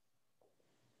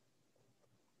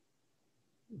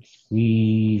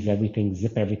 Squeeze everything,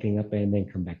 zip everything up, and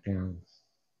then come back down.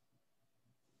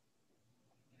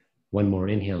 One more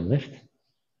inhale, lift.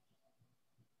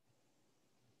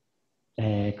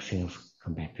 Exhale,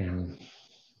 come back down.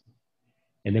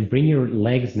 And then bring your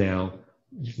legs now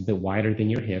just a bit wider than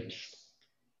your hips.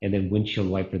 and then windshield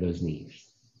wiper those knees.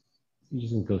 You're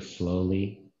just gonna go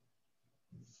slowly.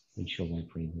 Windshield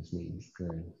wipering those knees.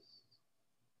 Good.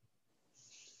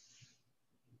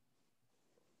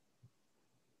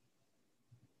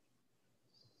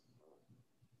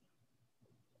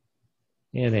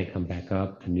 And then come back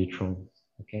up to neutral.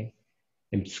 Okay.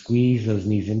 And squeeze those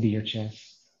knees into your chest.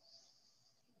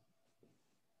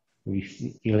 We're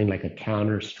feeling like a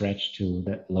counter stretch to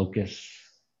that locus.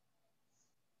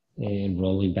 And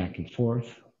rolling back and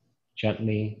forth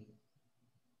gently.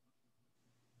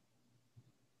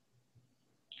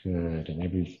 Good.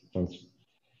 And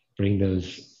bring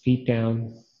those feet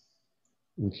down.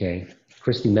 Okay.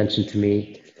 Christy mentioned to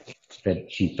me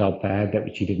that she felt bad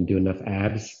that she didn't do enough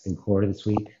abs and core this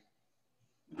week.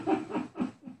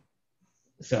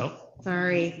 So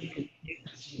Sorry.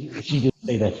 she did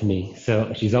say that to me.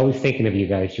 So she's always thinking of you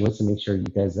guys. She wants to make sure you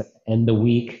guys end the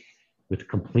week with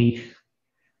complete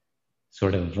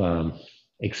sort of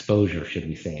exposure, should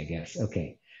we say, I guess.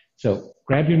 Okay. So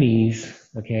grab your knees,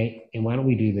 okay? And why don't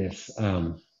we do this?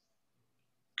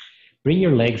 Bring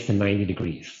your legs to 90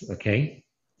 degrees, okay?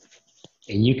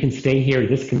 And you can stay here.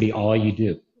 This can be all you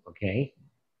do, okay?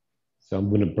 So I'm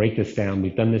going to break this down.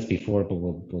 We've done this before, but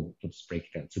we'll just break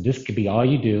it down. So this could be all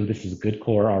you do. This is a good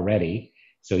core already.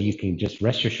 So you can just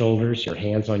rest your shoulders, your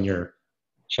hands on your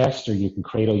chest, or you can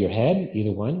cradle your head,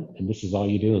 either one. And this is all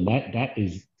you do. And that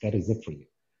is it for you.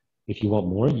 If you want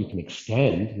more, you can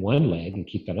extend one leg and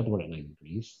keep that other one at 90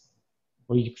 degrees,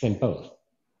 or you can extend both,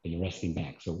 but you're resting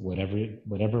back. So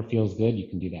whatever feels good, you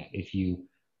can do that. If you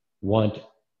want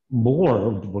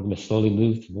more, we're going to slowly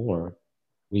move to more.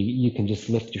 You can just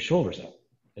lift your shoulders up,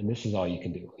 and this is all you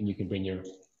can do. And you can bring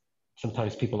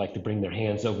sometimes people like to bring their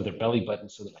hands over their belly button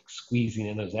so they're like squeezing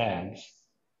in those abs.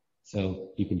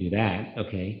 So you can do that,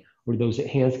 okay? Or those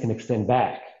hands can extend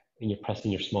back and you're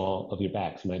pressing your small of your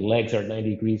back. So my legs are at 90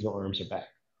 degrees, my arms are back.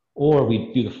 Or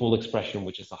we do the full expression,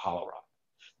 which is the hollow rock.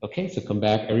 Okay, so come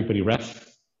back, everybody rest.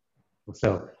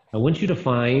 So I want you to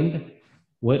find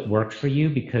what works for you,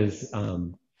 because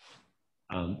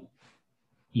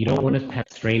you don't want to have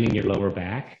strain in your lower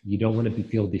back. You don't want to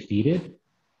feel defeated.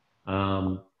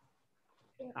 I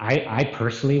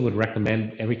personally would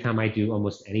recommend every time I do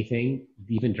almost anything,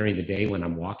 even during the day when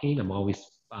I'm walking, I'm always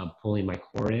pulling my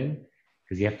core in,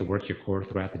 because you have to work your core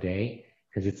throughout the day,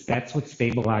 because that's what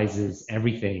stabilizes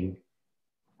everything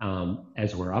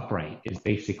as we're upright, is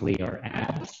basically our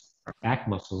abs, our back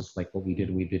muscles, like what we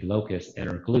did locust, and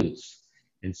our glutes.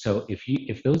 And so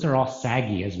if those are all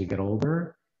saggy as we get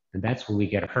older, then that's when we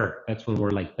get hurt. That's when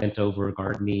we're like bent over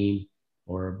gardening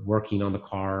or working on the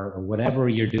car or whatever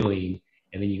you're doing,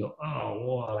 and then you go, oh,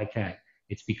 whoa, like that.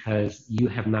 It's because you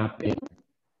have not been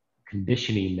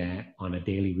conditioning that on a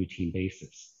daily routine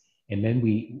basis. And then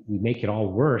we make it all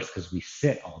worse because we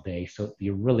sit all day. So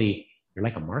you're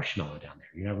like a marshmallow down there.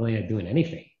 You're not really doing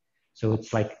anything. So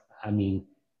it's like, I mean,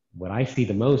 what I see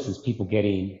the most is people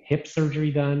getting hip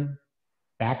surgery done,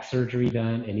 back surgery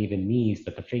done, and even knees.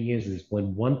 But the thing is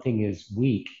when one thing is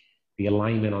weak, the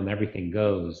alignment on everything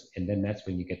goes. And then that's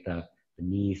when you get the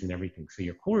knees and everything. So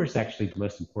your core is actually the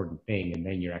most important thing. And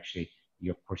then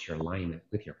of course, your alignment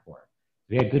with your core.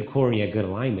 If you had good core and you had good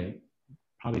alignment,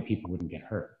 probably people wouldn't get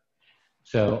hurt.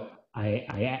 So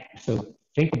so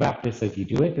think about this as you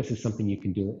do it. This is something you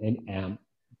can do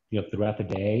throughout the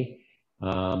day.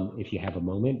 If you have a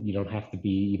moment, you don't have to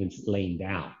be even laying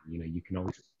down. You can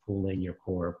always pull in your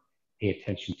core, pay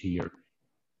attention to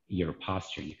your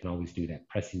posture. You can always do that,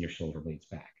 pressing your shoulder blades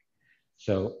back.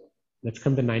 So let's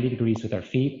come to 90 degrees with our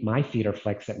feet. My feet are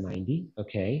flexed at 90,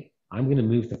 okay? I'm gonna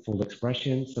move to full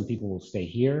expression. Some people will stay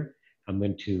here. I'm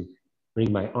going to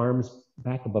bring my arms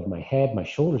back above my head. My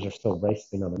shoulders are still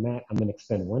resting on the mat. I'm gonna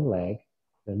extend one leg,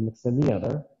 then I'm gonna extend the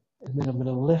other, and then I'm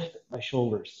gonna lift my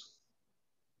shoulders.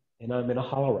 And I'm in a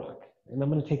hollow rock. And I'm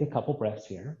gonna take a couple breaths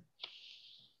here.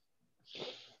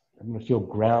 I'm gonna feel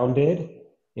grounded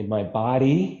in my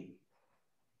body.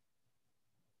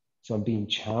 So I'm being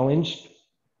challenged.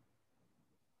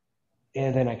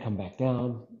 And then I come back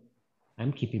down.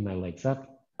 I'm keeping my legs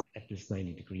up at this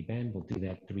 90-degree bend. We'll do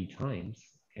that 3 times,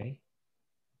 okay?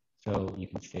 So you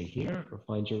can stay here or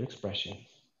find your expression.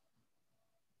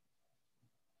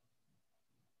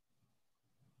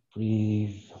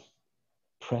 Breathe.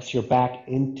 Press your back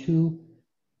into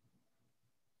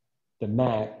the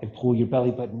mat and pull your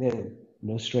belly button in.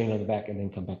 No strain on the back, and then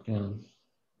come back down.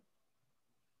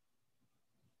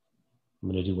 I'm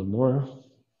gonna do one more.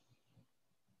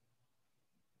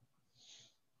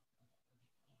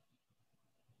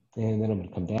 And then I'm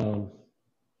gonna come down.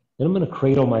 Then I'm gonna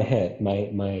cradle my head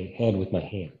with my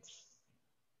hands.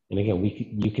 And again,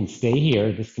 you can stay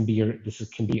here. This can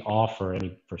be off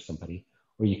for somebody,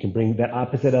 or you can bring that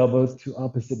opposite elbows to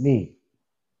opposite knee.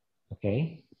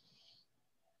 Okay?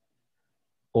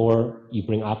 Or you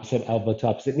bring opposite elbow to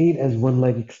opposite knee as one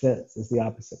leg extends, as the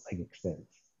opposite leg extends.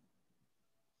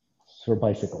 For a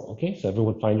bicycle. Okay, so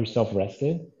everyone find yourself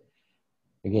rested.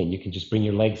 Again, you can just bring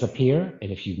your legs up here,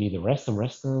 and if you need to rest them,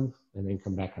 and then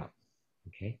come back up.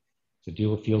 Okay, so do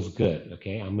what feels good.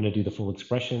 Okay, I'm going to do the full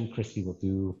expression. Christy will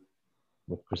do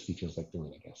what Christy feels like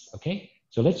doing, I guess. Okay,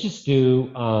 so let's just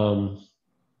do,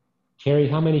 Carrie,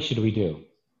 how many should we do?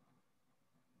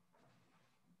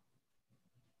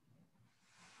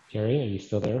 Carrie, are you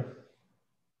still there?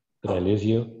 Did I lose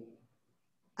you?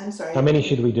 I'm sorry. How many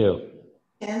should we do?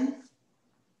 10?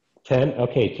 10?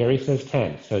 Okay, Carrie says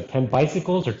 10. So 10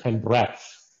 bicycles or 10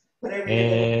 breaths? Whatever you're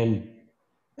And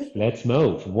let's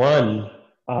move. 1,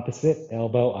 opposite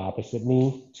elbow, opposite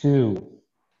knee. 2,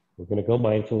 we're going to go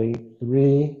mindfully.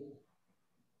 3,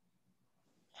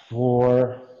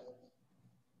 4,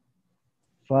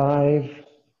 5,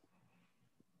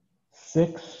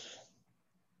 6,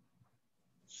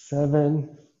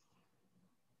 7,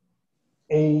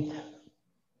 8,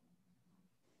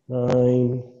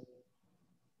 9,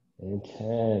 and 10.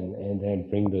 And then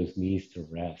bring those knees to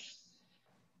rest.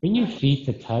 Bring your feet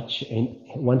to touch, and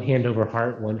one hand over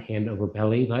heart, one hand over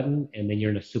belly button, and then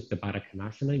you're in a Supta Baddha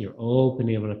Konasana. You're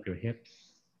opening up your hips,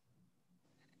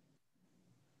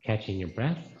 catching your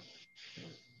breath.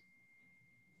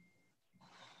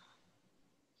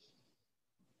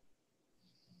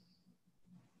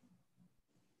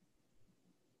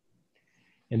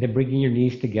 And then bringing your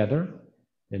knees together,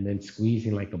 and then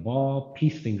squeezing like a ball,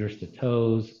 peace fingers to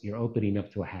toes. You're opening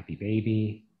up to a happy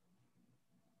baby.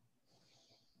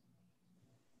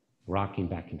 Rocking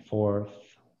back and forth.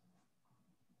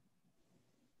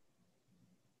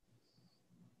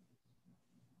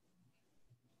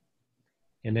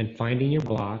 And then finding your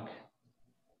block,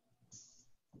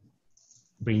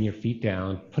 bringing your feet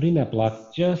down, putting that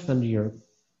block just under your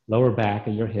lower back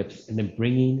and your hips, and then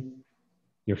bringing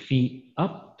your feet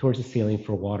up towards the ceiling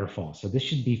for a waterfall. So this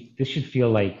should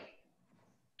feel like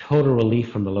total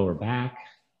relief from the lower back,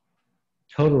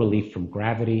 total relief from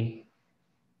gravity.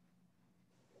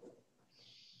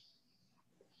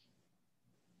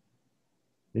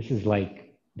 This is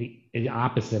like the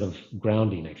opposite of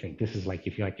grounding, I think. This is like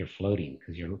you feel like you're floating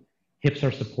because your hips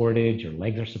are supported, your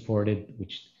legs are supported,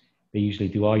 which they usually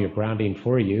do all your grounding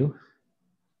for you.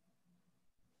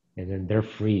 And then they're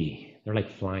free. They're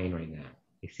like flying right now.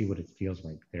 They see what it feels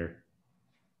like. They're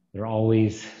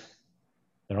always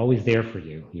there for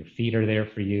you. Your feet are there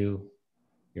for you.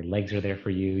 Your legs are there for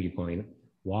you. You're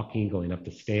walking, going up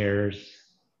the stairs.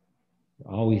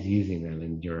 You're always using them,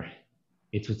 and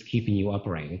it's what's keeping you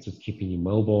upright. It's what's keeping you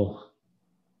mobile.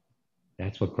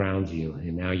 That's what grounds you.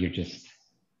 And now you're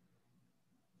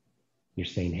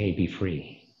saying, hey, be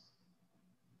free.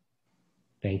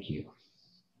 Thank you.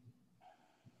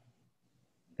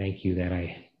 Thank you that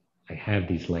I have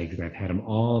these legs, and I've had them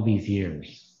all these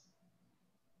years.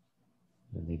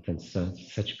 And they've done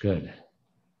such good.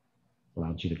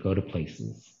 Allowed you to go to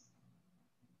places,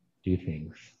 do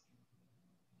things.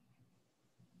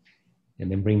 And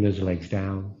then bring those legs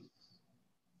down.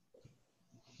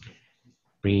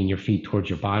 Bringing your feet towards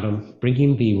your bottom.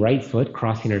 Bringing the right foot,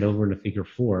 crossing it over in a figure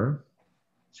 4.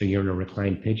 So you're in a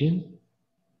reclined pigeon.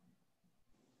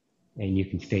 And you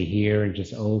can stay here and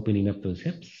just opening up those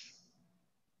hips.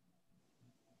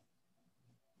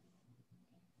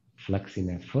 Flexing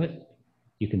that foot.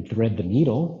 You can thread the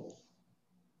needle.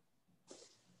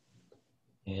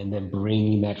 And then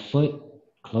bringing that foot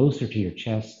closer to your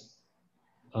chest.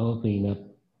 Opening up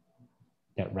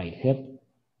that right hip.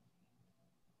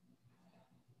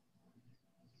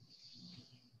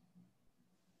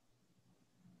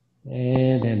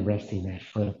 And then resting that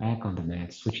foot back on the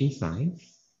mat, switching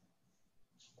sides.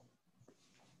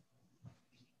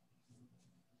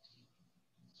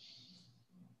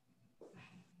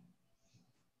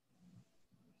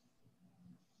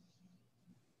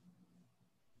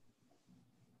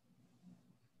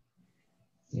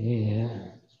 Yeah.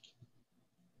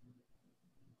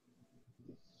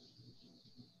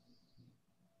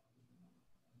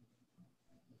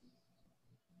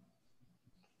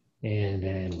 And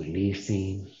then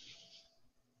releasing.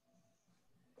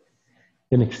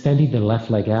 Then extending the left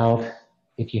leg out.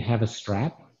 If you have a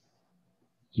strap,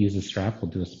 use a strap.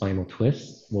 We'll do a spinal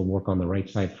twist. We'll work on the right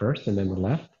side first and then the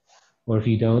left. Or if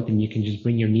you don't, then you can just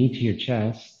bring your knee to your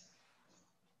chest.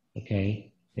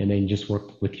 Okay? And then just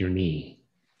work with your knee.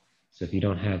 So if you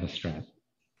don't have a strap.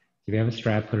 If you have a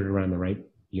strap, put it around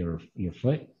your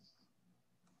foot.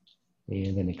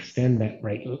 And then extend that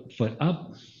right foot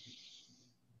up.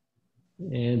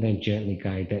 And then gently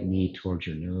guide that knee towards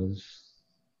your nose.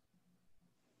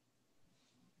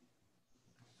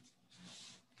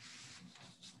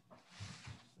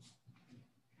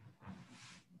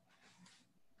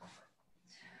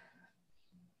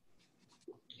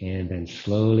 And then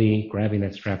slowly grabbing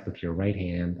that strap with your right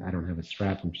hand. I don't have a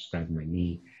strap, I'm just grabbing my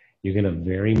knee. You're gonna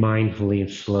very mindfully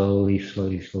and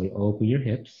slowly open your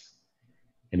hips.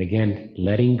 And again,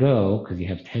 letting go, because you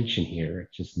have tension here.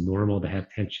 It's just normal to have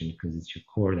tension because it's your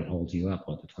core that holds you up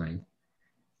all the time.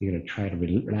 You're gonna try to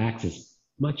relax as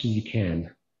much as you can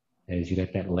as you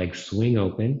let that leg swing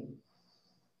open.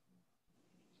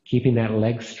 Keeping that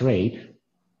leg straight.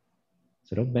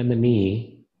 So don't bend the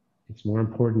knee. It's more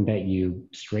important that you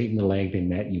straighten the leg than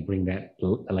that you bring that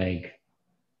leg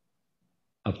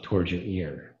up towards your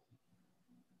ear.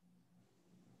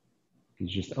 You're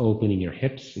just opening your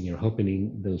hips and you're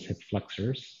opening those hip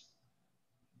flexors.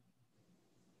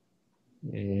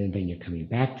 And then you're coming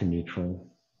back to neutral.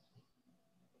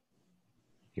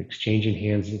 You're exchanging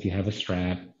hands if you have a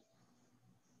strap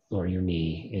or your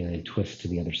knee, and then twist to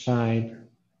the other side.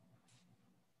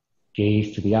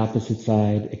 Gaze to the opposite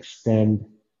side, extend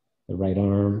the right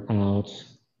arm out.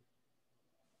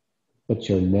 Let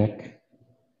your neck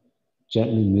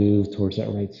gently move towards that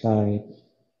right side.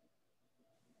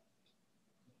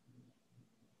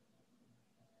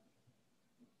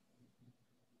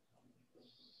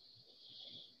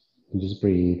 And just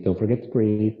breathe. Don't forget to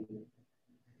breathe.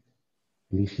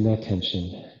 Releasing that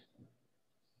tension.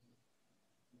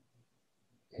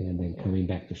 And then coming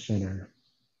back to center.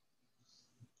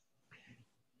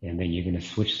 And then you're going to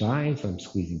switch sides. I'm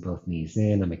squeezing both knees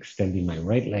in. I'm extending my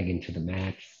right leg into the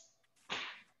mat.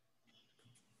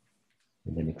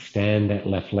 And then extend that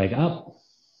left leg up.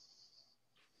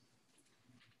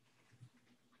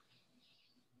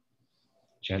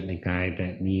 Gently guide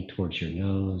that knee towards your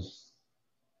nose.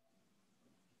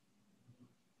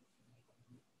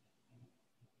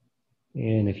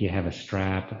 And if you have a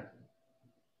strap,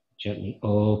 gently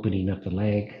opening up the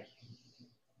leg.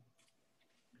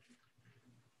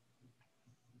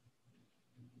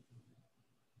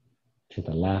 To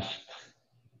the left,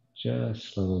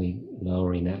 just slowly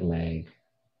lowering that leg.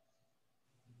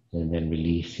 And then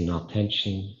releasing all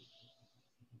tension.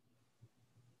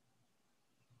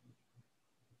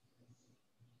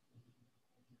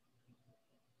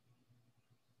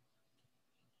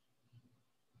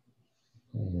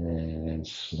 And then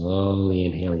slowly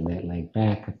inhaling that leg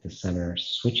back up to center,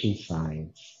 switching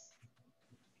sides.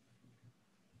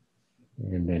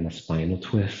 And then a spinal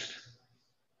twist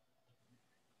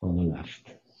on the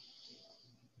left.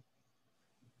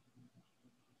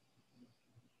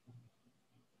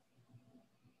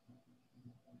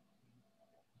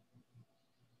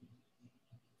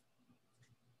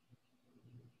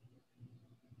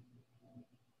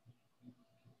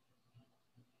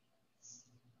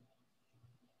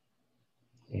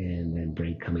 And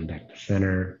then coming back to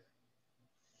center.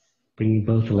 Bringing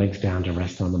both the legs down to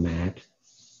rest on the mat.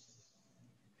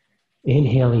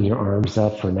 Inhaling your arms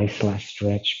up for a nice last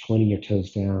stretch, pointing your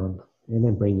toes down, and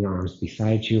then bring your arms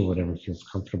beside you, whatever feels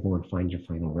comfortable, and find your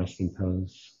final resting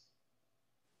pose.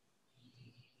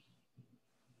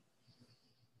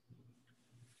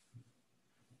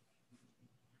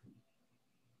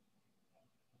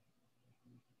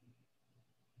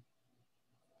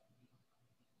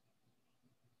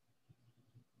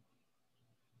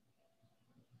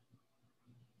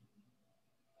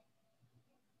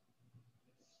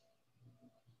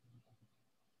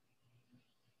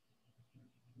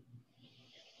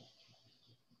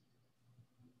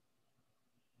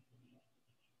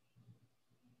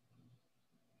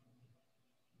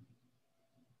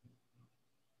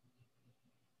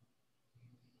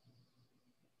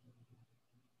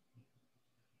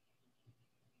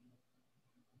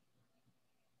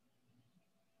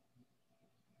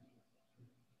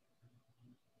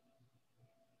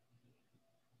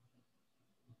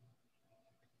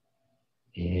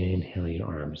 Inhale your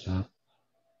arms up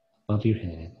above your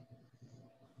head.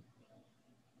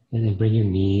 And then bring your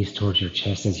knees towards your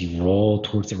chest as you roll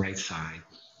towards the right side.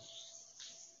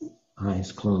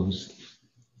 Eyes closed.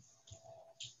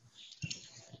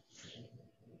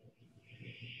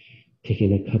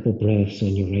 Taking a couple breaths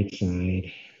on your right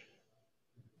side.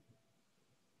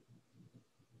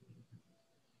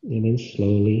 And then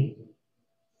slowly,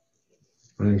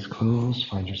 eyes closed,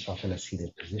 find yourself in a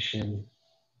seated position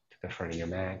to the front of your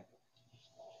mat.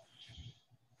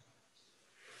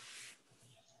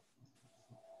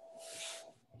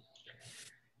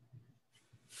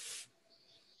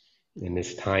 In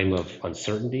this time of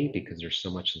uncertainty, because there's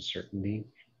so much uncertainty,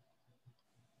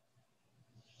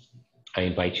 I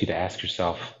invite you to ask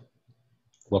yourself,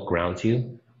 what grounds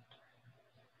you?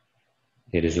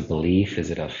 It is a belief.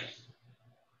 Is it a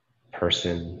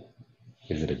person?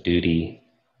 Is it a duty?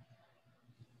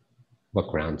 What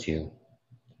grounds you?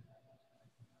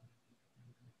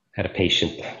 I had a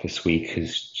patient this week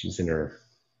she's in her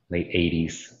late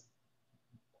 80s.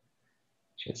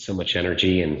 She has so much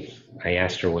energy, and I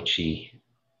asked her what she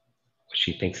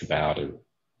thinks about, and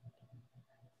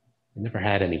I never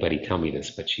had anybody tell me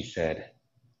this, but she said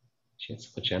she had so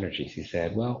much energy. She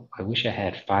said, "Well, I wish I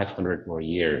had 500 more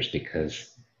years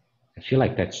because I feel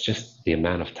like that's just the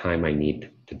amount of time I need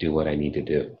to do what I need to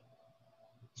do."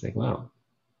 It's like, wow,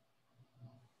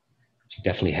 she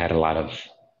definitely had a lot of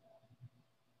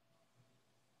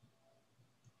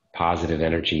positive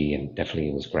energy and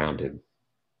definitely was grounded.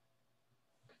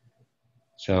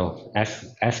 So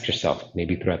ask yourself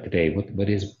maybe throughout the day, what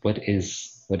is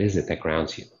it that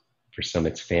grounds you? For some,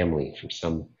 it's family. For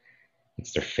some,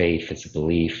 it's their faith. It's a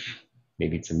belief.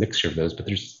 Maybe it's a mixture of those. But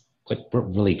there's what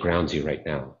really grounds you right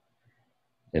now,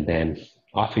 and then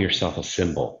offer yourself a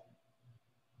symbol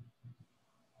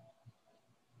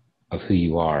of who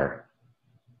you are,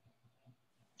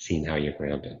 seeing how you're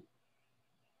grounded.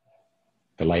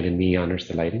 The light in me honors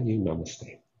the light in you.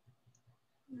 Namaste.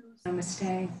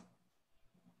 Namaste.